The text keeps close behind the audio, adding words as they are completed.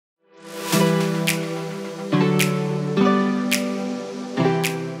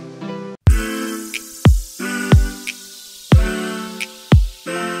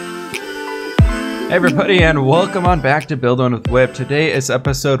Hey everybody, and welcome on back to Build One with Whip. Today is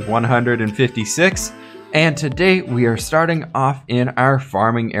episode 156, and today we are starting off in our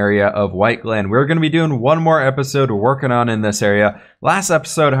farming area of White Glen. We're going to be doing one more episode working on in this area. Last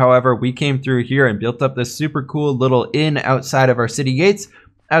episode, however, we came through here and built up this super cool little inn outside of our city gates,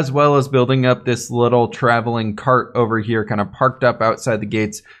 as well as building up this little traveling cart over here, kind of parked up outside the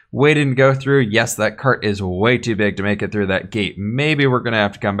gates, waiting to go through. Yes, that cart is way too big to make it through that gate. Maybe we're going to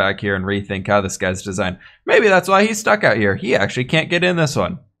have to come back here and rethink how this guy's designed. Maybe that's why he's stuck out here. He actually can't get in this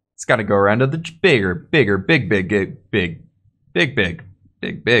one. It's got to go around to the big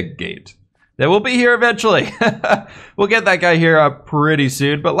gate. That will be here eventually. We'll get that guy here up pretty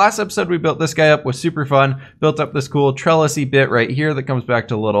soon. But last episode we built this guy up, was super fun. Built up this cool trellisy bit right here that comes back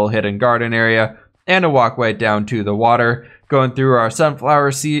to a little hidden garden area and a walkway down to the water, going through our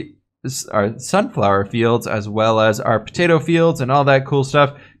sunflower fields as well as our potato fields and all that cool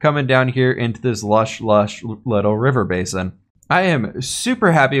stuff, coming down here into this lush little river basin. I am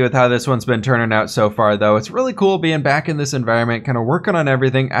super happy with how this one's been turning out so far, though. It's really cool being back in this environment, kind of working on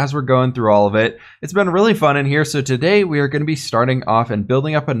everything as we're going through all of it. It's been really fun in here, so today we are going to be starting off and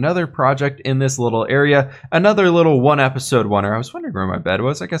building up another project in this little area. Another little one-episode oneer. I was wondering where my bed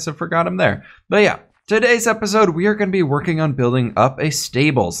was. I guess I forgot him there. But yeah, today's episode, we are going to be working on building up a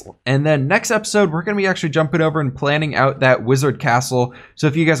stables. And then next episode, we're going to be actually jumping over and planning out that wizard castle. So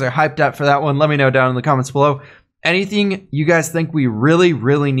if you guys are hyped up for that one, let me know down in the comments below. Anything you guys think we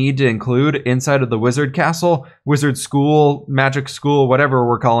really need to include inside of the wizard castle, wizard school, magic school, whatever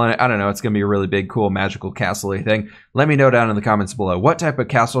we're calling it. I don't know. It's going to be a really big, cool, magical castle-y thing. Let me know down in the comments below. What type of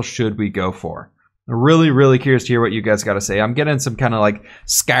castle should we go for? I'm really curious to hear what you guys got to say. I'm getting some kind of like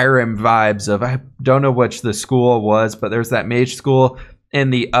Skyrim vibes of, I don't know which the school was, but there's that mage school in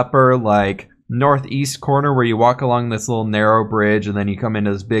the upper like northeast corner where you walk along this little narrow bridge and then you come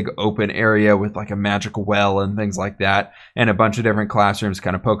into this big open area with like a magical well and things like that, and a bunch of different classrooms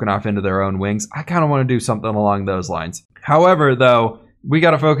kind of poking off into their own wings. I kind of want to do something along those lines. However, though, we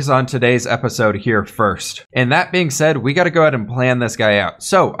got to focus on today's episode here first. And that being said, we got to go ahead and plan this guy out.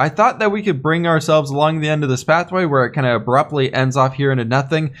 So I thought that we could bring ourselves along the end of this pathway where it kind of abruptly ends off here into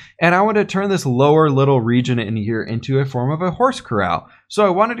nothing. And I want to turn this lower little region in here into a form of a horse corral. So I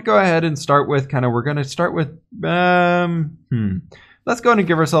wanted to go ahead and start with we're going to start with, let's go ahead and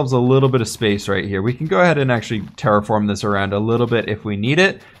give ourselves a little bit of space right here. We can go ahead and actually terraform this around a little bit if we need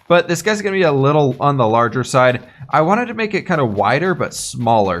it. But this guy's going to be a little on the larger side. I wanted to make it kind of wider but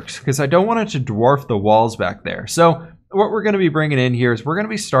smaller because I don't want it to dwarf the walls back there. So what we're going to be bringing in here is we're going to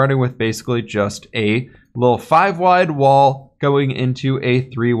be starting with basically just a little 5 wide wall going into a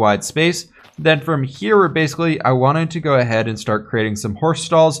 3 wide space. Then from here, we're basically, I wanted to go ahead and start creating some horse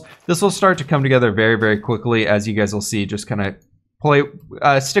stalls. This will start to come together very quickly, as you guys will see. Just kind of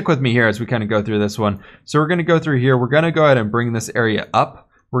stick with me here as we kind of go through this one. So we're going to go through here. We're going to go ahead and bring this area up.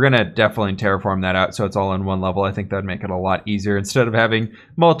 We're going to definitely terraform that out so it's all in one level. I think that would make it a lot easier instead of having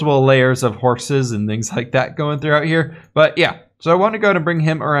multiple layers of horses and things like that going throughout here. But yeah, so I want to go ahead and bring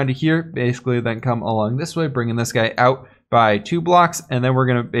him around to here, basically then come along this way, bringing this guy out by 2 blocks, and then we're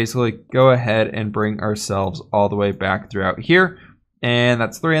going to basically go ahead and bring ourselves all the way back throughout here, and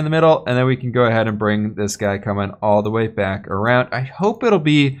that's 3 in the middle, and then we can go ahead and bring this guy coming all the way back around. I hope it'll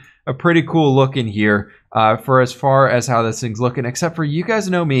be a pretty cool look in here for as far as how this thing's looking, except for you guys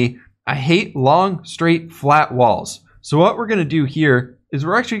know me, I hate long, straight, flat walls. So what we're going to do here is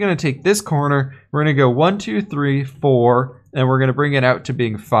we're actually going to take this corner, we're going to go 1, 2, 3, 4, and we're going to bring it out to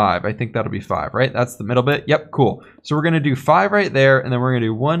being 5. I think that'll be 5, right? That's the middle bit. Yep, cool. So we're going to do 5 right there, and then we're going to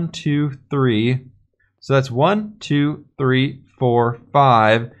do 1, 2, 3. So that's 1, 2, 3, 4,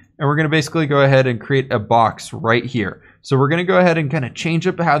 5. And we're going to basically go ahead and create a box right here. So we're going to go ahead and kind of change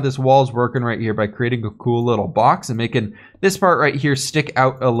up how this wall's working right here by creating a cool little box and making this part right here stick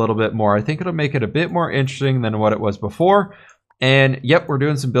out a little bit more. I think it'll make it a bit more interesting than what it was before. And yep, we're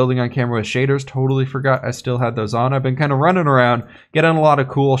doing some building on camera with shaders. Totally forgot I still had those on. I've been kind of running around, getting a lot of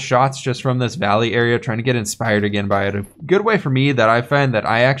cool shots just from this valley area, trying to get inspired again by it. A good way for me that I find that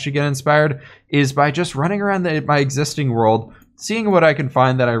I actually get inspired is by just running around my existing world, seeing what I can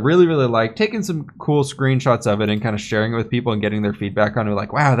find that I really like, taking some cool screenshots of it and kind of sharing it with people and getting their feedback on it.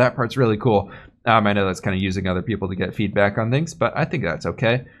 Like, wow, that part's really cool. I know that's kind of using other people to get feedback on things, but I think that's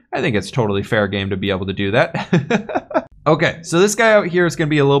okay. I think it's totally fair game to be able to do that. Okay, so this guy out here is going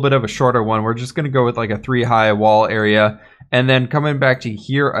to be a little bit of a shorter one. We're just going to go with like a 3 high wall area. And then coming back to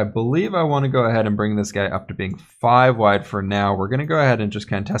here, I believe I want to go ahead and bring this guy up to being 5 wide for now. We're going to go ahead and just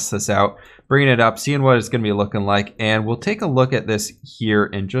kind of test this out, bringing it up, seeing what it's going to be looking like. And we'll take a look at this here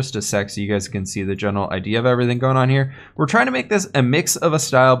in just a sec so you guys can see the general idea of everything going on here. We're trying to make this a mix of a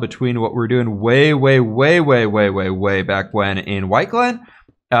style between what we're doing way back when in White Glen,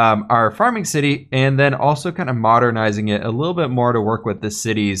 our farming city, and then also kind of modernizing it a little bit more to work with the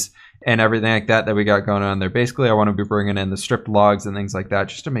cities and everything like that we got going on there. Basically, I want to be bringing in the stripped logs and things like that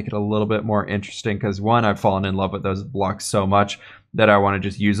just to make it a little bit more interesting, because one, I've fallen in love with those blocks so much that I want to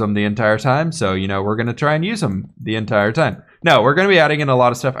just use them the entire time. So, you know, we're going to try and use them the entire time. No, we're going to be adding in a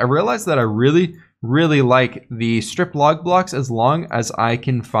lot of stuff. I realized that I really like the stripped log blocks as long as I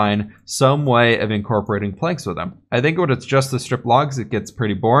can find some way of incorporating planks with them. I think when it's just the stripped logs, it gets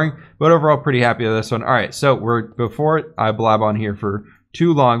pretty boring, but overall pretty happy with this one. All right, so before I blab on here for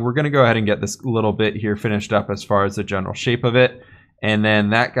too long, we're going to go ahead and get this little bit here finished up as far as the general shape of it. And then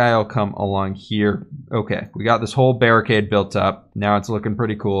that guy will come along here. Okay, we got this whole barricade built up. Now it's looking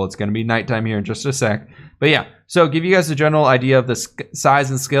pretty cool. It's going to be nighttime here in just a sec. But yeah, so give you guys a general idea of the size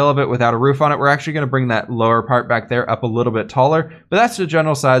and scale of it without a roof on it. We're actually going to bring that lower part back there up a little bit taller, but that's the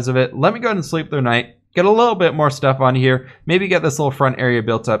general size of it. Let me go ahead and sleep through night. Get a little bit more stuff on here, maybe get this little front area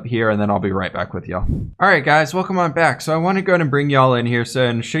built up here, and then I'll be right back with y'all. All right, guys, welcome on back. So I want to go ahead and bring y'all in here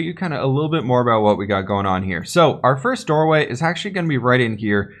and show you kind of a little bit more about what we got going on here. So our first doorway is actually going to be right in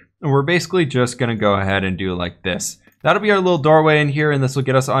here, and we're basically just going to go ahead and do like this. That'll be our little doorway in here, and this will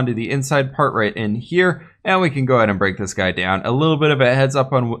get us onto the inside part right in here, and we can go ahead and break this guy down. A little bit of a heads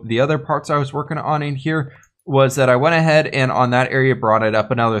up on the other parts I was working on in here was that I went ahead and on that area brought it up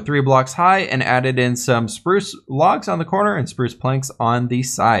another 3 blocks high and added in some spruce logs on the corner and spruce planks on the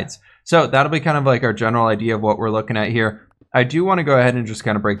sides. So that'll be kind of like our general idea of what we're looking at here. I do want to go ahead and just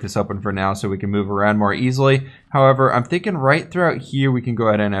kind of break this open for now so we can move around more easily. However, I'm thinking right throughout here we can go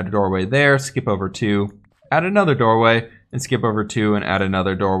ahead and add a doorway there, skip over 2, add another doorway, and skip over 2 and add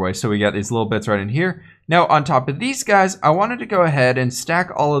another doorway. So we got these little bits right in here. Now on top of these guys, I wanted to go ahead and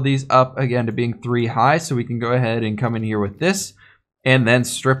stack all of these up again to being 3 high, so we can go ahead and come in here with this and then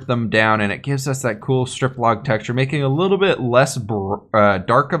strip them down, and it gives us that cool strip log texture, making a little bit less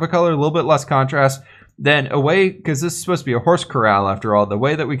dark of a color, a little bit less contrast. Then away, because this is supposed to be a horse corral after all, the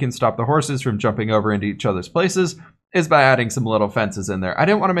way that we can stop the horses from jumping over into each other's places is by adding some little fences in there. I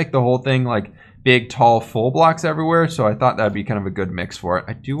didn't want to make the whole thing like big, tall, full blocks everywhere, so I thought that'd be kind of a good mix for it.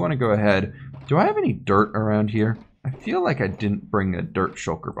 I do want to go ahead. Do I have any dirt around here? I feel like I didn't bring a dirt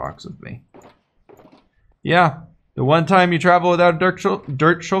shulker box with me. Yeah, the one time you travel without a dirt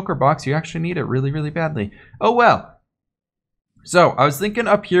shulker box, you actually need it really badly. Oh well. So I was thinking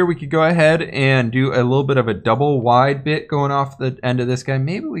up here we could go ahead and do a little bit of a double wide bit going off the end of this guy.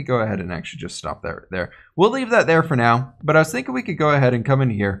 Maybe we go ahead and actually just stop there. We'll leave that there for now, but I was thinking we could go ahead and come in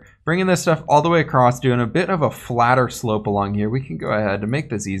here, bringing this stuff all the way across, doing a bit of a flatter slope along here. We can go ahead to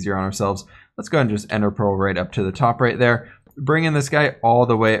make this easier on ourselves. Let's go ahead and just enter pearl right up to the top right there, bringing this guy all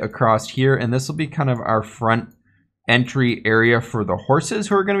the way across here, and this will be kind of our front entry area for the horses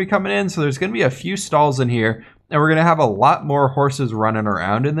who are going to be coming in. So there's going to be a few stalls in here, and we're going to have a lot more horses running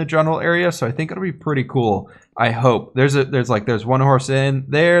around in the general area, so I think it'll be pretty cool. I hope. There's 1 horse in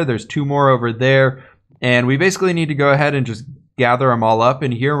there, there's 2 more over there, and we basically need to go ahead and just gather them all up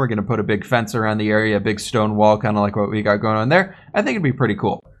in here. We're going to put a big fence around the area, a big stone wall, kind of like what we got going on there. I think it'd be pretty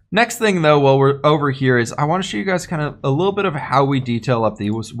cool. Next thing though, while we're over here, is I want to show you guys kind of a little bit of how we detail up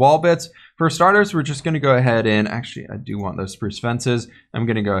these wall bits. For starters, we're just going to go ahead and actually, I do want those spruce fences. I'm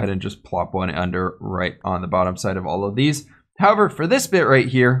going to go ahead and just plop one under right on the bottom side of all of these. However, for this bit right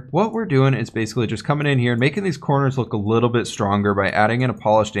here, what we're doing is basically just coming in here and making these corners look a little bit stronger by adding in a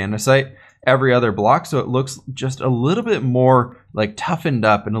polished andesite every other block, so it looks just a little bit more like toughened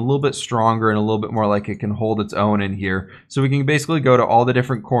up and a little bit stronger and a little bit more like it can hold its own in here. So we can basically go to all the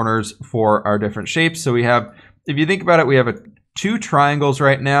different corners for our different shapes. So we have, if you think about it, we have 2 triangles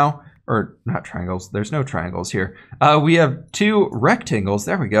right now, or not triangles, there's no triangles here. We have 2 rectangles,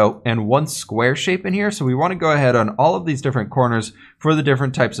 there we go, and 1 square shape in here. So we want to go ahead on all of these different corners for the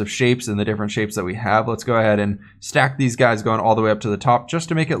different types of shapes and the different shapes that we have. Let's go ahead and stack these guys going all the way up to the top just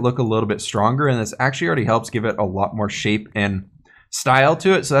to make it look a little bit stronger. And this actually already helps give it a lot more shape and style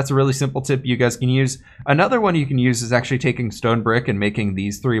to it. So that's a really simple tip you guys can use. Another one you can use is actually taking stone brick and making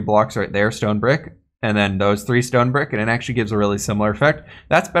these 3 blocks right there stone brick, and then those 3 stone brick, and it actually gives a really similar effect.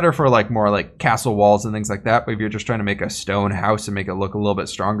 That's better for like more like castle walls and things like that, but if you're just trying to make a stone house and make it look a little bit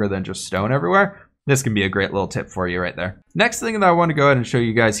stronger than just stone everywhere, this can be a great little tip for you right there. Next thing that I want to go ahead and show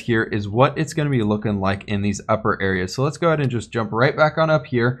you guys here is what it's going to be looking like in these upper areas. So let's go ahead and just jump right back on up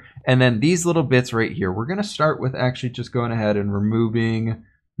here. And then these little bits right here, we're going to start with actually just going ahead and removing,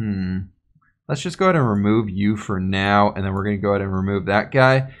 let's just go ahead and remove you for now. And then we're going to go ahead and remove that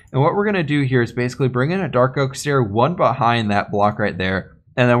guy. And what we're going to do here is basically bring in a dark oak stair, one behind that block right there.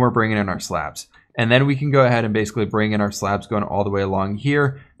 And then we're bringing in our slabs. And then we can go ahead and basically bring in our slabs going all the way along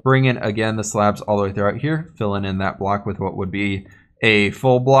here. Bring in, again, the slabs all the way throughout here, filling in that block with what would be a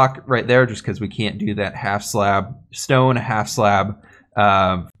full block right there, just because we can't do that half slab stone, half slab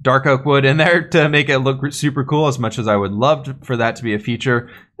dark oak wood in there to make it look super cool. As much as I would love for that to be a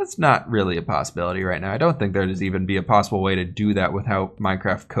feature, that's not really a possibility right now. I don't think there's even be a possible way to do that with how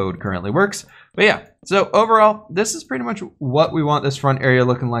Minecraft code currently works. But yeah, so overall, this is pretty much what we want this front area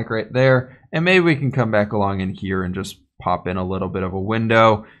looking like right there. And maybe we can come back along in here and just pop in a little bit of a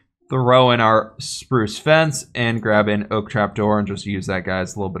window, throw in our spruce fence, and grab an oak trapdoor and just use that guy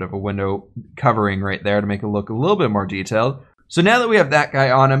as a little bit of a window covering right there to make it look a little bit more detailed. So now that we have that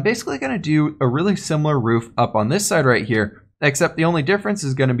guy on, I'm basically going to do a really similar roof up on this side right here, except the only difference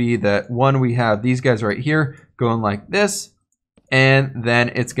is going to be that one, we have these guys right here going like this, and then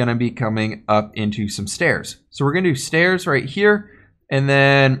it's going to be coming up into some stairs. So we're going to do stairs right here. And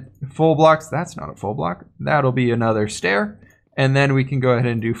then full blocks, that's not a full block. That'll be another stair. And then we can go ahead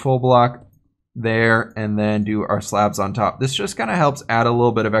and do full block there and then do our slabs on top. This just kind of helps add a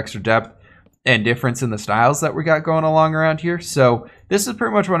little bit of extra depth and difference in the styles that we got going along around here. So this is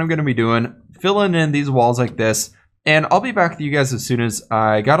pretty much what I'm going to be doing, filling in these walls like this. And I'll be back with you guys as soon as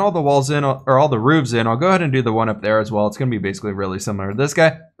I got all the walls in, or all the roofs in. I'll go ahead and do the one up there as well. It's going to be basically really similar to this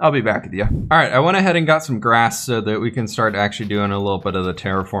guy. I'll be back with you. All right, I went ahead and got some grass so that we can start actually doing a little bit of the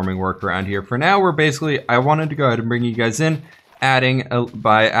terraforming work around here. For now, I wanted to go ahead and bring you guys in,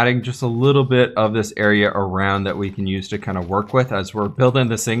 by adding just a little bit of this area around that we can use to kind of work with as we're building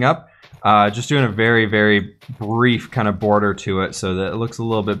this thing up. Just doing a very, very brief kind of border to it so that it looks a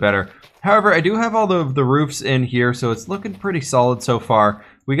little bit better. However, I do have all of the roofs in here, so it's looking pretty solid so far.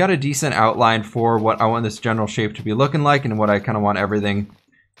 We got a decent outline for what I want this general shape to be looking like and what I kind of want everything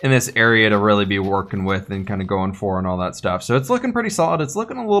in this area to really be working with and kind of going for and all that stuff. So it's looking pretty solid. It's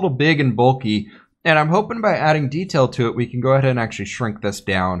looking a little big and bulky. And I'm hoping by adding detail to it, we can go ahead and actually shrink this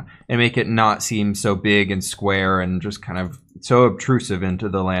down and make it not seem so big and square and just kind of so obtrusive into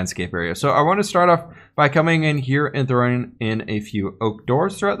the landscape area. So I want to start off by coming in here and throwing in a few oak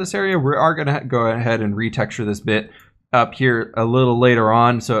doors throughout this area. We are going to go ahead and retexture this bit up here a little later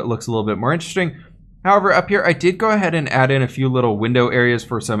on so it looks a little bit more interesting. However, up here, I did go ahead and add in a few little window areas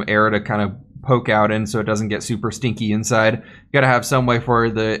for some air to kind of poke out in so it doesn't get super stinky inside. You got to have some way for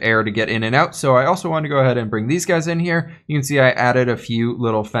the air to get in and out. So I also want to go ahead and bring these guys in here. You can see I added a few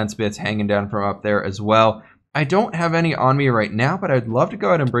little fence bits hanging down from up there as well. I don't have any on me right now, but I'd love to go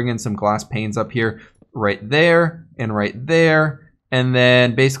ahead and bring in some glass panes up here, right there and right there. And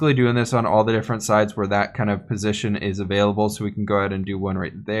then basically doing this on all the different sides where that kind of position is available. So we can go ahead and do one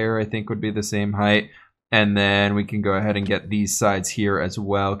right there, I think would be the same height. And then we can go ahead and get these sides here as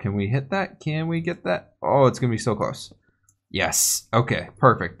well. Can we hit that? Can we get that? Oh, it's going to be so close. Yes. Okay,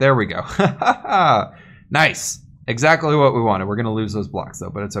 perfect. There we go. Nice. Exactly what we wanted. We're going to lose those blocks though,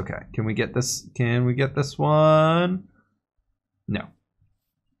 but it's okay. Can we get this? Can we get this one? No.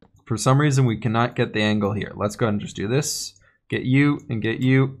 For some reason, we cannot get the angle here. Let's go ahead and just do this. Get you and get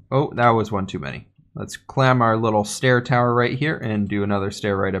you. Oh, that was one too many. Let's clam our little stair tower right here and do another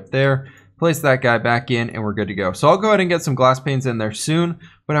stair right up there. Place that guy back in and we're good to go. So I'll go ahead and get some glass panes in there soon.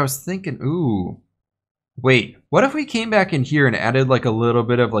 But I was thinking, ooh, wait, what if we came back in here and added like a little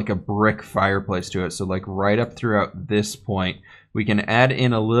bit of like a brick fireplace to it? So like right up throughout this point, we can add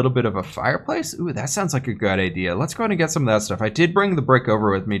in a little bit of a fireplace. Ooh, that sounds like a good idea. Let's go ahead and get some of that stuff. I did bring the brick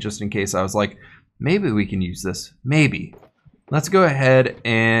over with me just in case. I was like, maybe we can use this. Maybe. Let's go ahead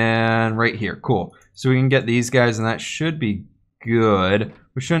and right here. Cool. So we can get these guys and that should be good.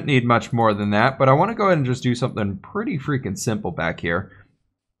 We shouldn't need much more than that, but I want to go ahead and just do something pretty freaking simple back here.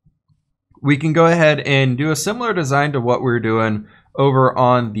 We can go ahead and do a similar design to what we're doing over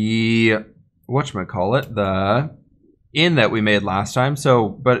on the, whatchamacallit, the inn that we made last time. So,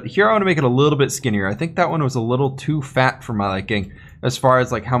 but here I want to make it a little bit skinnier. I think that one was a little too fat for my liking as far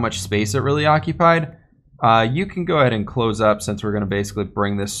as like how much space it really occupied. You can go ahead and close up since we're going to basically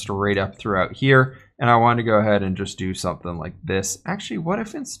bring this straight up throughout here. And I want to go ahead and just do something like this. Actually, what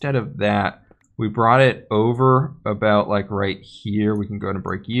if instead of that, we brought it over about like right here. We can go ahead and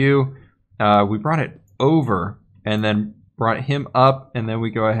break you. We brought it over and then brought him up. And then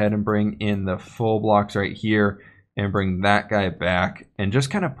we go ahead and bring in the full blocks right here. and bring that guy back and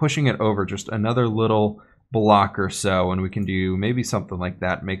just kind of pushing it over just another little block or so. And we can do maybe something like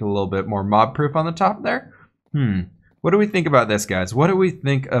that, make it a little bit more mob proof on the top there. What do we think about this, guys? What do we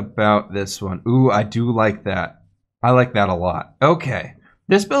think about this one? Ooh, I do like that. I like that a lot. Okay.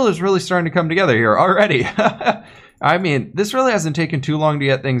 This build is really starting to come together here already. I mean, this really hasn't taken too long to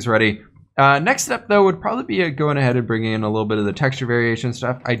get things ready. Next step, though, would probably be going ahead and bringing in a little bit of the texture variation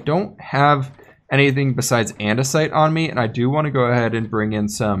stuff. I don't have anything besides andesite on me, and I do want to go ahead and bring in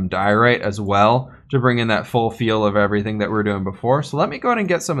some diorite as well to bring in that full feel of everything that we were doing before. So let me go ahead and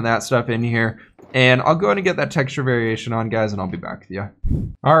get some of that stuff in here, and I'll go ahead and get that texture variation on, guys, and I'll be back with you.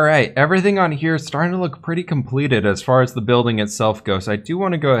 All right, everything on here is starting to look pretty completed as far as the building itself goes. I do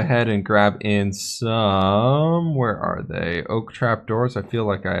want to go ahead and grab in some, where are they? Oak trapdoors. I feel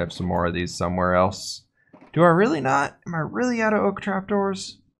like I have some more of these somewhere else. Do I really not? Am I really out of oak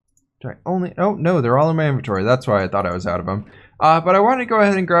trapdoors? Do I only, oh no, they're all in my inventory. That's why I thought I was out of them. But I want to go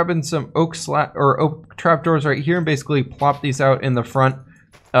ahead and grab in some oak trapdoors right here and basically plop these out in the front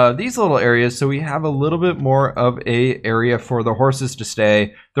of these little areas, so we have a little bit more of a area for the horses to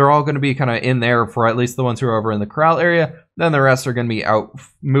stay. They're all going to be kind of in there for at least the ones who are over in the corral area. Then the rest are going to be out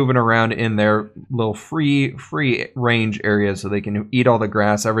moving around in their little free range areas, so they can eat all the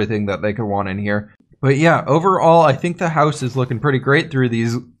grass, everything that they could want in here. But yeah, overall, I think the house is looking pretty great through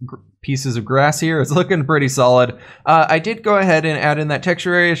these pieces of grass here. It's looking pretty solid. I did go ahead and add in that texture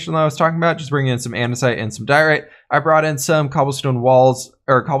variation that I was talking about, just bringing in some andesite and some diorite. I brought in some cobblestone walls,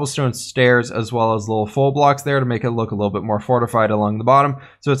 or cobblestone stairs, as well as little full blocks there to make it look a little bit more fortified along the bottom.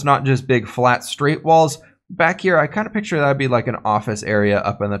 So it's not just big, flat, straight walls. Back here, I kind of picture that'd be like an office area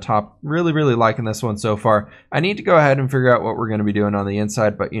up in the top. Really, really liking this one so far. I need to go ahead and figure out what we're going to be doing on the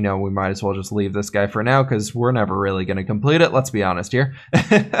inside, but you know, we might as well just leave this guy for now because we're never really going to complete it. Let's be honest here.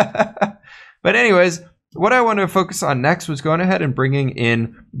 But anyways, what I want to focus on next was going ahead and bringing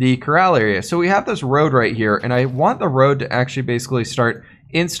in the corral area. So we have this road right here, and I want the road to actually basically start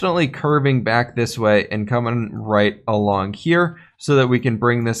instantly curving back this way and coming right along here, so that we can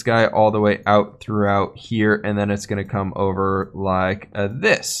bring this guy all the way out throughout here, and then it's going to come over like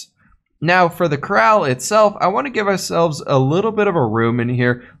this. Now for the corral itself, I want to give ourselves a little bit of a room in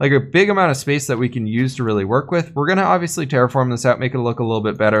here, like a big amount of space that we can use to really work with. We're going to obviously terraform this out, make it look a little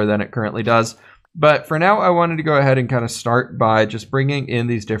bit better than it currently does. But for now, I wanted to go ahead and kind of start by just bringing in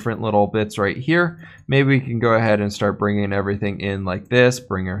these different little bits right here. Maybe we can go ahead and start bringing everything in like this,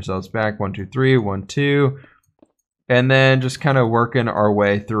 bring ourselves back 1, 2, 3, 1, 2. And then just kind of working our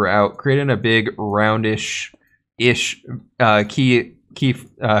way throughout, creating a big roundish-ish rephrasing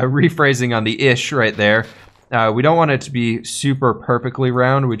on the ish right there. We don't want it to be super perfectly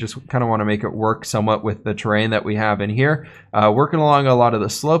round. We just kind of want to make it work somewhat with the terrain that we have in here. Working along a lot of the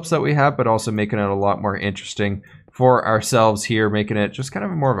slopes that we have, but also making it a lot more interesting for ourselves here, making it just kind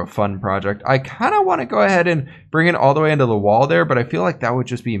of more of a fun project. I kind of want to go ahead and bring it all the way into the wall there, but I feel like that would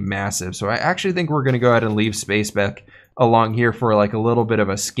just be massive. So I actually think we're going to go ahead and leave space back along here for like a little bit of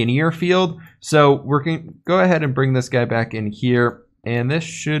a skinnier field. So we're going to go ahead and bring this guy back in here, and this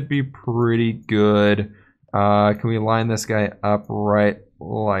should be pretty good. Can we line this guy up right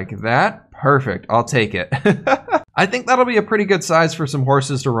like that? Perfect. I'll take it. I think that'll be a pretty good size for some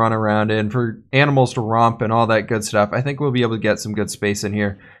horses to run around in, for animals to romp and all that good stuff. I think we'll be able to get some good space in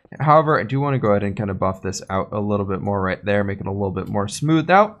here. However, I do want to go ahead and kind of buff this out a little bit more right there, make it a little bit more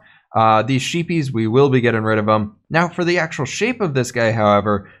smoothed out. These sheepies, we will be getting rid of them. Now for the actual shape of this guy,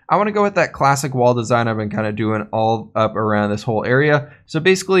 however, I want to go with that classic wall design I've been kind of doing all up around this whole area. So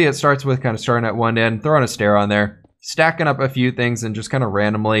basically it starts with kind of starting at one end, throwing a stair on there, stacking up a few things and just kind of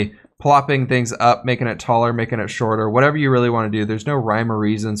randomly plopping things up, making it taller, making it shorter, whatever you really want to do. There's no rhyme or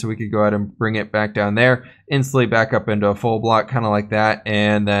reason, so we could go ahead and bring it back down there, instantly back up into a full block, kind of like that.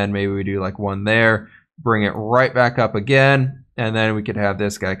 And then maybe we do like one there, bring it right back up again. And then we could have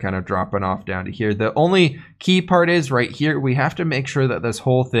this guy kind of dropping off down to here. The only key part is right here, we have to make sure that this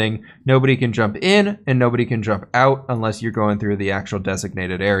whole thing, nobody can jump in and nobody can jump out unless you're going through the actual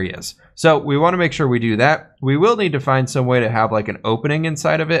designated areas. So we want to make sure we do that. We will need to find some way to have like an opening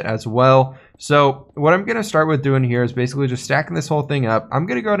inside of it as well. So what I'm going to start with doing here is basically just stacking this whole thing up. I'm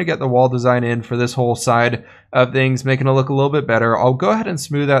going to go and get the wall design in for this whole side of things, making it look a little bit better. I'll go ahead and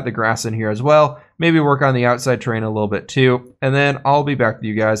smooth out the grass in here as well. Maybe work on the outside terrain a little bit too. And then I'll be back with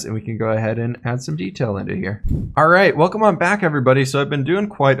you guys and we can go ahead and add some detail into here. All right, welcome on back everybody. So I've been doing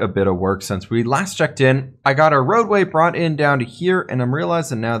quite a bit of work since we last checked in. I got our roadway brought in down to here and I'm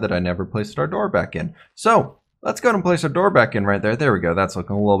realizing now that I never placed our door back in. So Let's go ahead and place our door back in right there. There we go. That's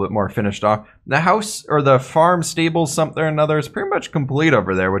looking a little bit more finished off. The house or the farm stable something or another is pretty much complete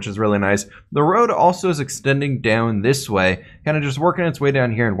over there, which is really nice. The road also is extending down this way, kind of just working its way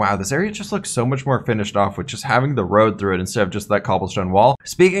down here. And wow, this area just looks so much more finished off with just having the road through it instead of just that cobblestone wall.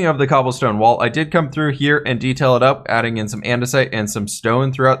 Speaking of the cobblestone wall, I did come through here and detail it up, adding in some andesite and some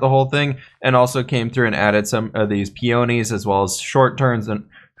stone throughout the whole thing, and also came through and added some of these peonies as well as short ferns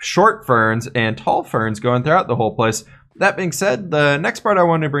and tall ferns going throughout the whole place. That being said, the next part I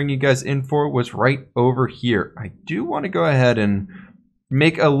wanted to bring you guys in for was right over here. I do want to go ahead and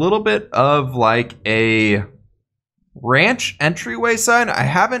make a little bit of like a ranch entryway sign. I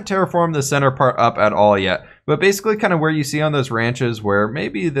haven't terraformed the center part up at all yet, but basically kind of where you see on those ranches where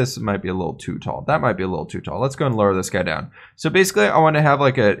maybe this might be a little too tall. That might be a little too tall. Let's go and lower this guy down. So basically I want to have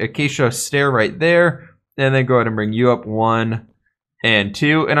like a acacia stair right there, and then go ahead and bring you up 1 and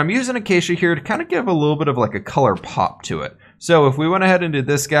 2, and I'm using acacia here to kind of give a little bit of like a color pop to it. So if we went ahead and did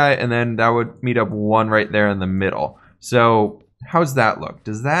this guy, and then that would meet up 1 right there in the middle. So how's that look?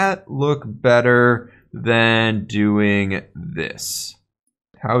 Does that look better than doing this?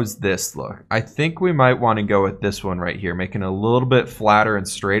 How's this look? I think we might want to go with this one right here, making it a little bit flatter and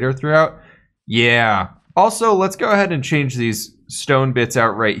straighter throughout. Yeah. Also, let's go ahead and change these stone bits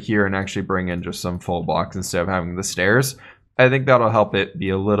out right here and actually bring in just some full blocks instead of having the stairs. I think that'll help it be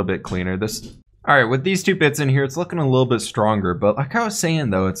a little bit cleaner. All right, with these 2 bits in here, it's looking a little bit stronger, but like I was saying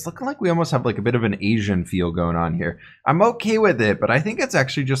though, it's looking like we almost have like a bit of an Asian feel going on here. I'm okay with it, but I think it's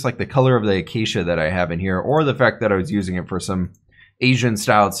actually just like the color of the acacia that I have in here, or the fact that I was using it for some Asian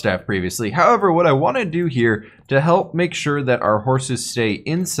styled stuff previously. However, what I want to do here to help make sure that our horses stay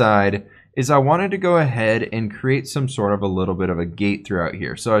inside is I wanted to go ahead and create some sort of a little bit of a gate throughout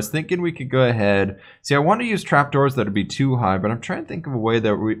here. So I was thinking we could go ahead. See, I want to use trapdoors that would be too high, but I'm trying to think of a way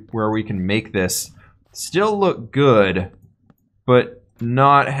that where we can make this still look good, but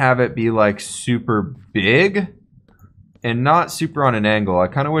not have it be like super big and not super on an angle. I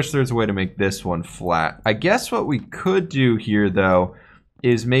kind of wish there's a way to make this one flat. I guess what we could do here though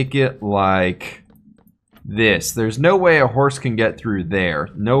is make it like this. There's no way a horse can get through there.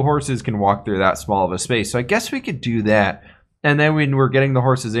 No horses can walk through that small of a space. So I guess we could do that. And then when we're getting the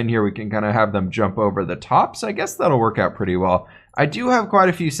horses in here, we can kind of have them jump over the top. So I guess that'll work out pretty well. I do have quite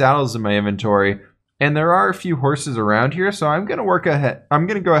a few saddles in my inventory, and there are a few horses around here. So I'm going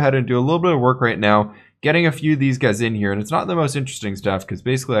to go ahead and do a little bit of work right now, getting a few of these guys in here. And it's not the most interesting stuff because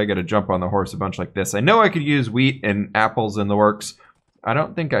basically I got to jump on the horse a bunch like this. I know I could use wheat and apples in the works. I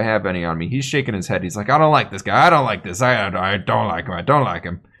don't think I have any on me. He's shaking his head. He's like, I don't like this guy. I don't like this. I don't like him. I don't like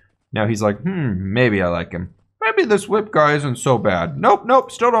him. Now he's like, maybe I like him. Maybe this whip guy isn't so bad.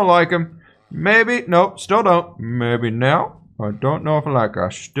 Nope, still don't like him. Maybe, nope, still don't. Maybe now. I don't know if I like him. I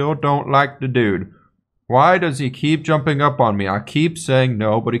still don't like the dude. Why does he keep jumping up on me? I keep saying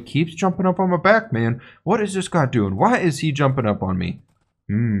no, but he keeps jumping up on my back, man. What is this guy doing? Why is he jumping up on me?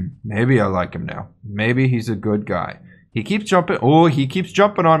 Maybe I like him now. Maybe he's a good guy. He keeps jumping. Oh, he keeps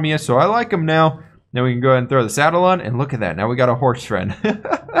jumping on me, so I like him now. Now we can go ahead and throw the saddle on, and look at that. Now we got a horse friend.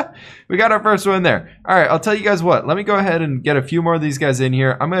 We got our first one there. All right, I'll tell you guys what. Let me go ahead and get a few more of these guys in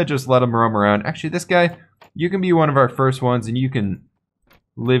here. I'm going to just let them roam around. Actually, this guy, you can be one of our first ones, and you can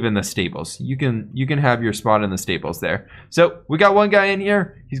live in the stables. You can have your spot in the stables there. So we got one guy in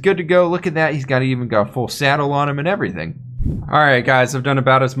here. He's good to go. Look at that. He's even got a full saddle on him and everything. Alright guys, I've done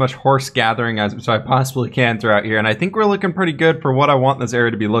about as much horse gathering as I possibly can throughout here, and I think we're looking pretty good for what I want this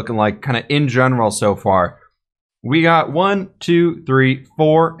area to be looking like kind of in general so far. We got 1, 2, 3,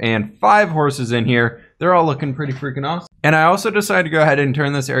 4, and 5 horses in here. They're all looking pretty freaking awesome. And I also decided to go ahead and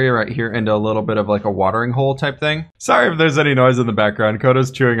turn this area right here into a little bit of like a watering hole type thing. Sorry if there's any noise in the background. Koda's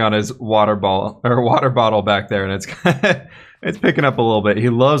chewing on his water bottle back there, and it's picking up a little bit. He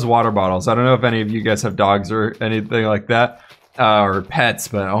loves water bottles. I don't know if any of you guys have dogs or anything like that, or pets,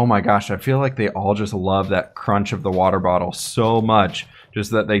 but oh my gosh, I feel like they all just love that crunch of the water bottle so much,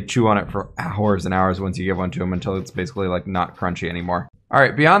 just that they chew on it for hours and hours once you give one to them until it's basically like not crunchy anymore. All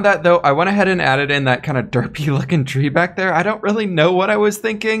right, beyond that though, I went ahead and added in that kind of derpy looking tree back there. I don't really know what I was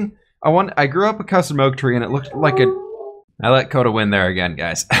thinking. I grew up a custom oak tree and it looked like I let Coda win there again,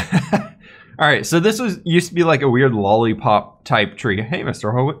 guys. All right, so this used to be like a weird lollipop type tree. Hey,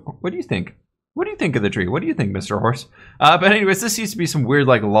 Mr. Horse, what do you think? What do you think of the tree? What do you think, Mr. Horse? But anyways, this used to be some weird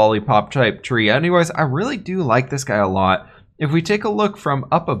like lollipop type tree. Anyways, I really do like this guy a lot. If we take a look from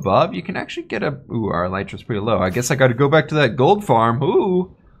up above, you can actually get a... Ooh, our elytra's pretty low. I guess I got to go back to that gold farm.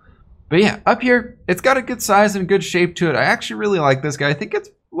 Ooh. But yeah, up here, it's got a good size and good shape to it. I actually really like this guy. I think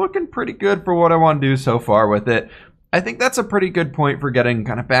it's looking pretty good for what I want to do so far with it. I think that's a pretty good point for getting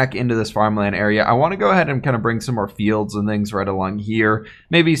kind of back into this farmland area. I want to go ahead and kind of bring some more fields and things right along here.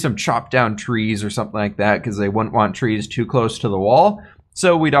 Maybe some chopped down trees or something like that, because they wouldn't want trees too close to the wall.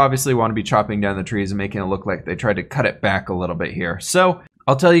 So we'd obviously want to be chopping down the trees and making it look like they tried to cut it back a little bit here. So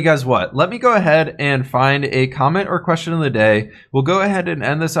I'll tell you guys what, let me go ahead and find a comment or question of the day. We'll go ahead and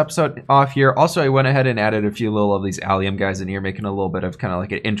end this episode off here. Also, I went ahead and added a few little of these allium guys in here, making a little bit of kind of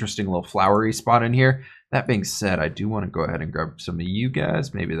like an interesting little flowery spot in here. That being said, I do want to go ahead and grab some of you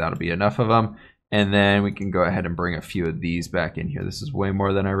guys. Maybe that'll be enough of them. And then we can go ahead and bring a few of these back in here. This is way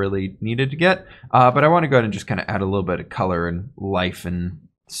more than I really needed to get. But I want to go ahead and just kind of add a little bit of color and life and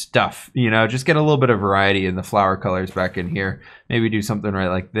stuff. You know, just get a little bit of variety in the flower colors back in here. Maybe do something right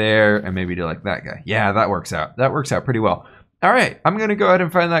like there, and maybe do like that guy. Yeah, that works out. That works out pretty well. All right, I'm going to go ahead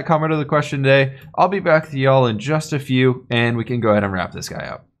and find that comment of the question today. I'll be back to y'all in just a few, and we can go ahead and wrap this guy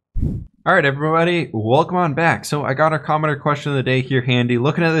up. All right, everybody, welcome on back. So I got our comment or question of the day here handy.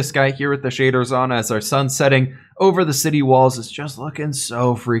 Looking at this guy here with the shaders on as our sun's setting over the city walls. It's just looking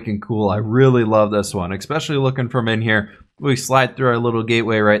so freaking cool. I really love this one, especially looking from in here. We slide through our little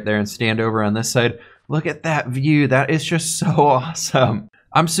gateway right there and stand over on this side. Look at that view. That is just so awesome.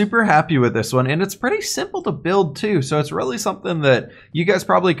 I'm super happy with this one, and it's pretty simple to build too. So it's really something that you guys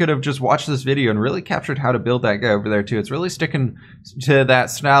probably could have just watched this video and really captured how to build that guy over there too. It's really sticking to that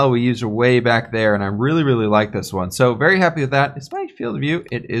style we used way back there, and I really, really like this one. So very happy with that. Is my field of view?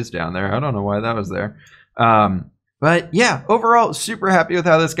 It is down there. I don't know why that was there. But yeah, overall, super happy with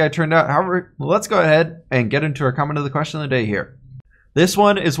how this guy turned out. However, let's go ahead and get into our comment of the question of the day here. This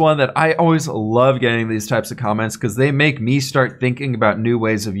one is one that I always love getting these types of comments because they make me start thinking about new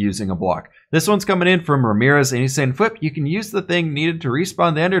ways of using a block. This one's coming in from Ramirez, and he's saying, fWhip, you can use the thing needed to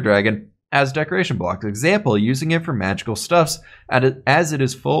respawn the Ender Dragon as decoration blocks. Example, using it for magical stuffs as it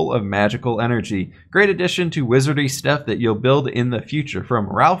is full of magical energy. Great addition to wizardy stuff that you'll build in the future. From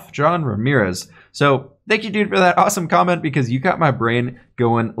Ralph John Ramirez. So thank you, dude, for that awesome comment because you got my brain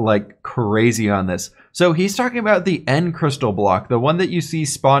going like crazy on this. So he's talking about the End Crystal block, the one that you see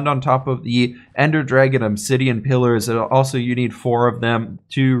spawned on top of the Ender Dragon Obsidian pillars. And also, you need 4 of them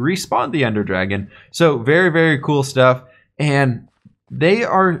to respawn the Ender Dragon. So very, very cool stuff. And they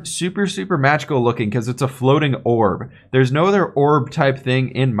are super, super magical looking because it's a floating orb. There's no other orb type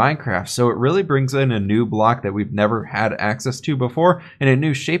thing in Minecraft, so it really brings in a new block that we've never had access to before and a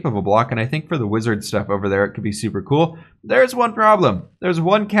new shape of a block, and I think for the wizard stuff over there, it could be super cool. There's one problem. There's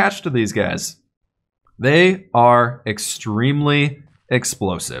one catch to these guys. They are extremely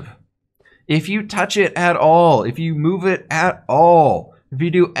explosive. If you touch it at all, if you move it at all, if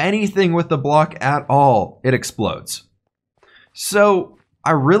you do anything with the block at all, it explodes. So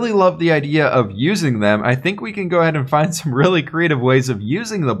I really love the idea of using them. I think we can go ahead and find some really creative ways of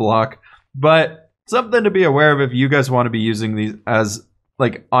using the block, but something to be aware of if you guys want to be using these as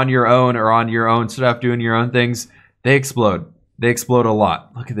like on your own or on your own stuff, doing your own things. They explode. They explode a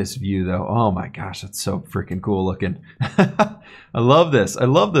lot. Look at this view though. Oh my gosh, that's so freaking cool looking. I love this. I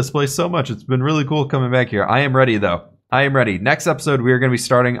love this place so much. It's been really cool coming back here. I am ready though. I am ready. Next episode, we are going to be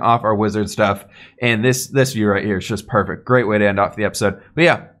starting off our wizard stuff. And this view right here is just perfect. Great way to end off the episode. But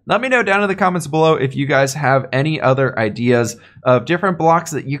yeah, let me know down in the comments below if you guys have any other ideas of different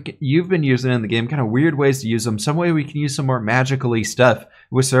blocks that you've been using in the game. Kind of weird ways to use them. Some way we can use some more magically stuff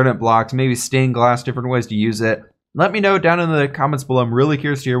with certain blocks. Maybe stained glass, different ways to use it. Let me know down in the comments below. I'm really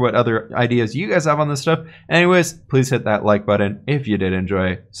curious to hear what other ideas you guys have on this stuff. Anyways, please hit that like button if you did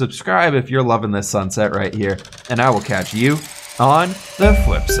enjoy. Subscribe if you're loving this sunset right here. And I will catch you on the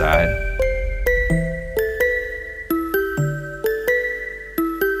flip side.